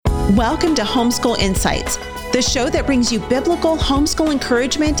Welcome to Homeschool Insights, the show that brings you biblical homeschool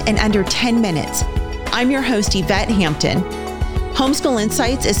encouragement in under 10 minutes. I'm your host, Yvette Hampton. Homeschool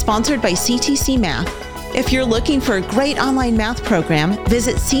Insights is sponsored by CTC Math. If you're looking for a great online math program,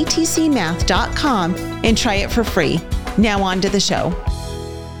 visit ctcmath.com and try it for free. Now on to the show.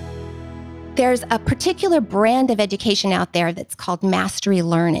 There's a particular brand of education out there that's called mastery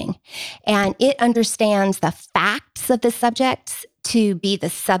learning, and it understands the facts of the subjects to be the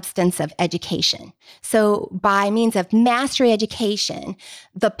substance of education. So by means of mastery education,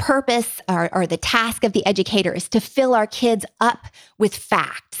 the purpose or the task of the educator is to fill our kids up with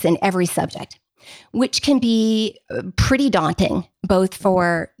facts in every subject, which can be pretty daunting, both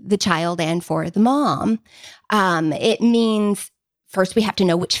for the child and for the mom. It means first we have to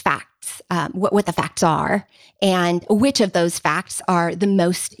know which facts, what the facts are, and which of those facts are the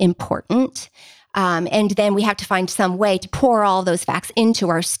most important. And then we have to find some way to pour all those facts into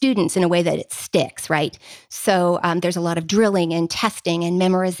our students in a way that it sticks, right? So there's a lot of drilling and testing and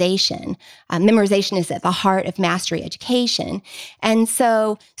memorization. Memorization is at the heart of mastery education. And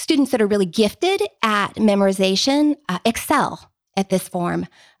so students that are really gifted at memorization excel at this form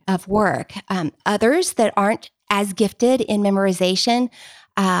of work. Others that aren't as gifted in memorization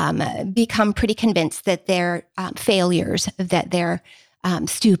become pretty convinced that they're failures, that they're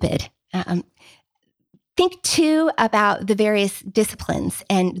stupid. Think too about the various disciplines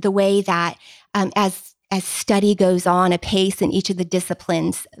and the way that as study goes on apace in each of the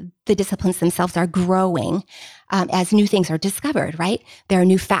disciplines themselves are growing as new things are discovered, right? There are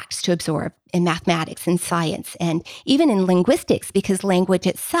new facts to absorb in mathematics and science and even in linguistics, because language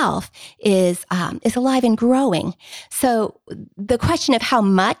itself is alive and growing. So the question of how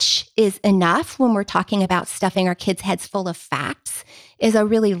much is enough when we're talking about stuffing our kids' heads full of facts is a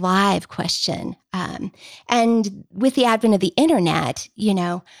really live question. And with the advent of the internet,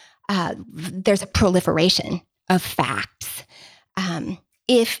 there's a proliferation of facts.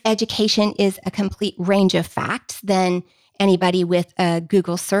 If education is a complete range of facts, then anybody with a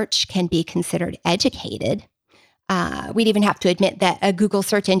Google search can be considered educated. We'd even have to admit that a Google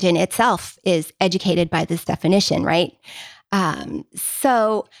search engine itself is educated by this definition, right?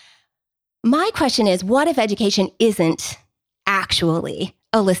 So my question is, what if education isn't actually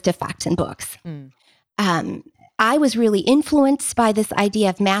a list of facts and books? I was really influenced by this idea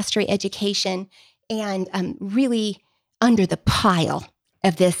of mastery education and really under the pile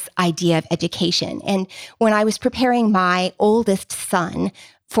of this idea of education. And when I was preparing my oldest son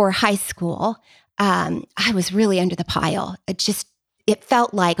for high school, I was really under the pile. It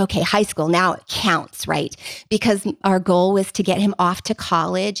felt like, okay, high school, now it counts, right? Because our goal was to get him off to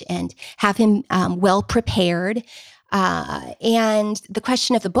college and have him well prepared. And the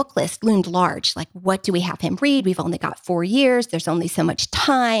question of the book list loomed large. Like, what do we have him read? We've only got 4 years. There's only so much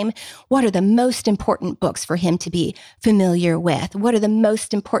time. What are the most important books for him to be familiar with? What are the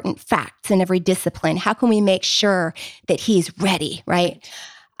most important facts in every discipline? How can we make sure that he's ready, right?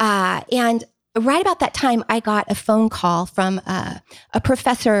 And right about that time, I got a phone call from a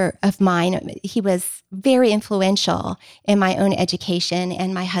professor of mine. He was very influential in my own education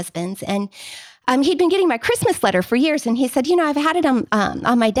and my husband's. And he'd been getting my Christmas letter for years, and he said, I've had it on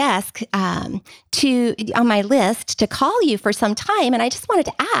my desk, on my list to call you for some time, and I just wanted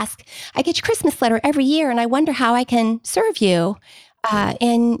to ask. I get your Christmas letter every year, and I wonder how I can serve you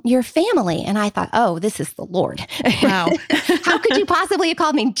in your family. And I thought, oh, this is the Lord. Wow. How could you possibly have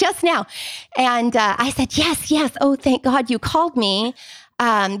called me just now? And I said, yes. Oh, thank God you called me.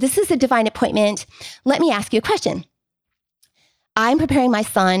 This is a divine appointment. Let me ask you a question. I'm preparing my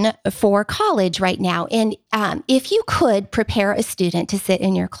son for college right now. And if you could prepare a student to sit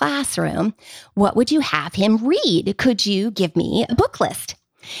in your classroom, what would you have him read? Could you give me a book list?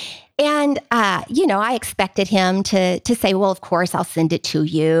 And, I expected him to say, well, of course, I'll send it to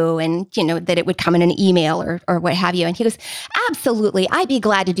you. And, that it would come in an email or what have you. And he goes, absolutely. I'd be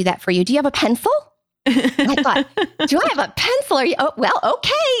glad to do that for you. Do you have a pencil? I thought, do I have a pencil? Oh, well,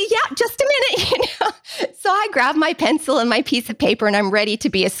 okay. Yeah, just a minute. So I grab my pencil and my piece of paper and I'm ready to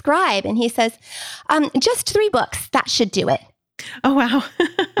be a scribe. And he says, just 3 books. That should do it. Oh, wow.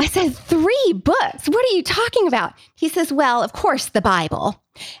 I said, 3 books? What are you talking about? He says, well, of course, the Bible.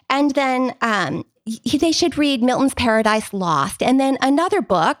 And then they should read Milton's Paradise Lost. And then another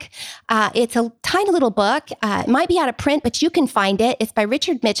book. It's a tiny little book. It might be out of print, but you can find it. It's by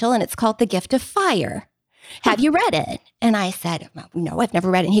Richard Mitchell, and it's called The Gift of Fire. Have you read it? And I said, no, I've never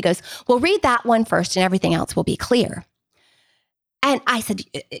read it. And he goes, well, read that one first, and everything else will be clear. And I said,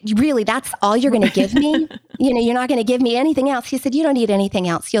 really, that's all you're going to give me? You're not going to give me anything else? He said, you don't need anything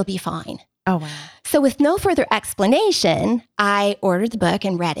else. You'll be fine. Oh, wow. So with no further explanation, I ordered the book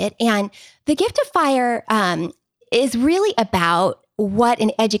and read it. And The Gift of Fire is really about what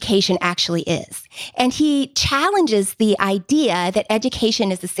an education actually is. And he challenges the idea that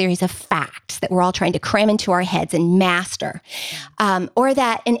education is a series of facts that we're all trying to cram into our heads and master, or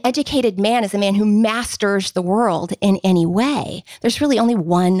that an educated man is a man who masters the world in any way. There's really only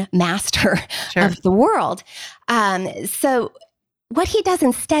one master of the world. So what he does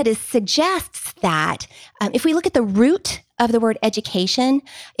instead is suggests that if we look at the root of the word education,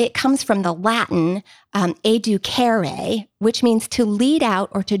 it comes from the Latin educere, which means to lead out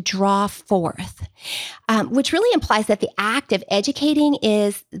or to draw forth, which really implies that the act of educating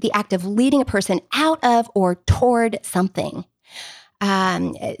is the act of leading a person out of or toward something.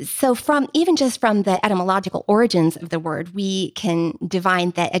 So from the etymological origins of the word, we can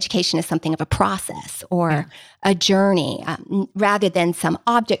divine that education is something of a process or a journey, rather than some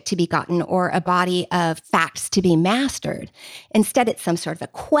object to be gotten or a body of facts to be mastered. Instead, it's some sort of a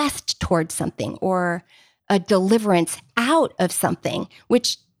quest towards something or a deliverance out of something,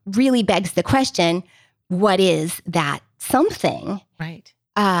 which really begs the question, what is that something? Right.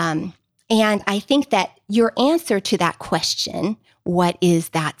 And I think that your answer to that question, what is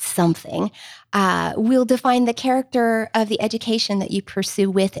that something, will define the character of the education that you pursue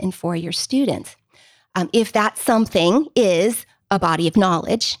with and for your students. If that something is a body of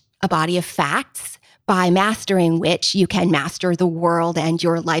knowledge, a body of facts, by mastering which you can master the world and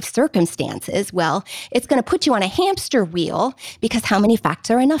your life circumstances, well, it's going to put you on a hamster wheel, because how many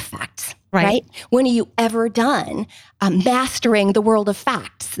facts are enough facts? Right? When are you ever done mastering the world of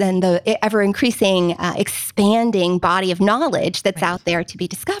facts and the ever-increasing, expanding body of knowledge that's out there to be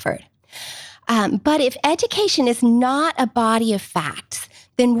discovered? But if education is not a body of facts,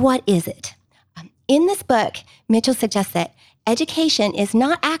 then what is it? In this book, Mitchell suggests that education is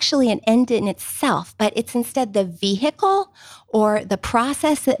not actually an end in itself, but it's instead the vehicle or the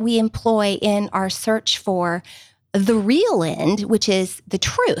process that we employ in our search for the real end, which is the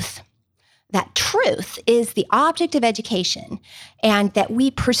truth. That truth is the object of education, and that we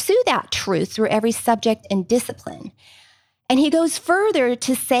pursue that truth through every subject and discipline. And he goes further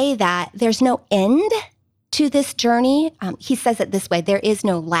to say that there's no end to this journey. He says it this way: there is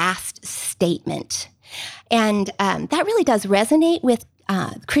no last statement. And that really does resonate with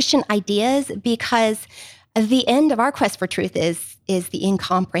Christian ideas, because the end of our quest for truth is the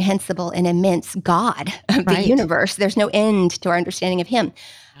incomprehensible and immense God of the universe. There's no end to our understanding of him.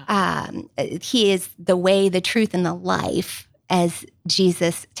 He is the way, the truth, and the life, as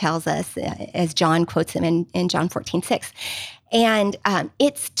Jesus tells us, as John quotes him in John 14:6. And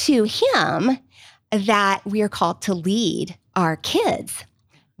it's to him that we are called to lead our kids.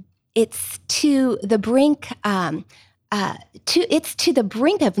 It's to the brink. It's to the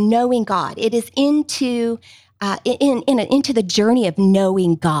brink of knowing God. It is into the journey of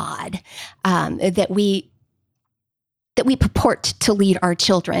knowing God that we purport to lead our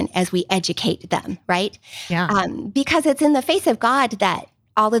children as we educate them, right? Yeah. Because it's in the face of God that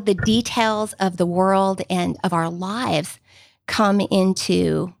all of the details of the world and of our lives come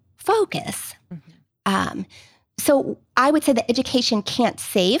into focus. Mm-hmm. So I would say that education can't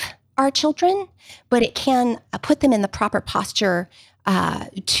save our children, but it can put them in the proper posture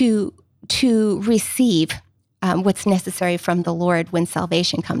to receive what's necessary from the Lord when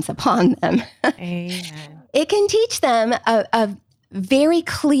salvation comes upon them. Amen. It can teach them a very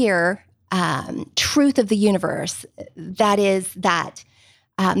clear truth of the universe, that is that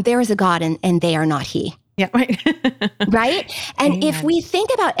there is a God and they are not he. Yeah, right. Right? And Amen. if we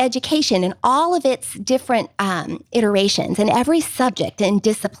think about education and all of its different iterations and every subject and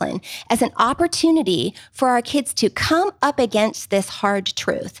discipline as an opportunity for our kids to come up against this hard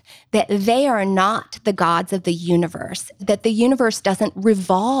truth that they are not the gods of the universe, that the universe doesn't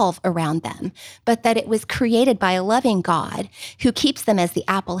revolve around them, but that it was created by a loving God who keeps them as the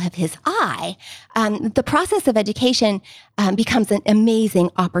apple of his eye, the process of education becomes an amazing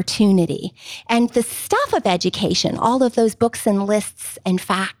opportunity. And the stuff of education, all of those books and lists and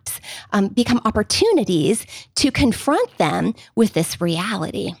facts, become opportunities to confront them with this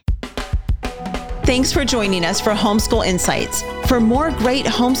reality. Thanks for joining us for Homeschool Insights. For more great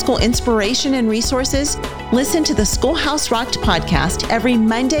homeschool inspiration and resources, listen to the Schoolhouse Rocked podcast every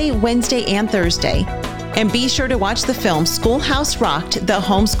Monday, Wednesday, and Thursday. And be sure to watch the film Schoolhouse Rocked: The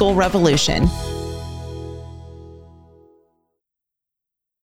Homeschool Revolution.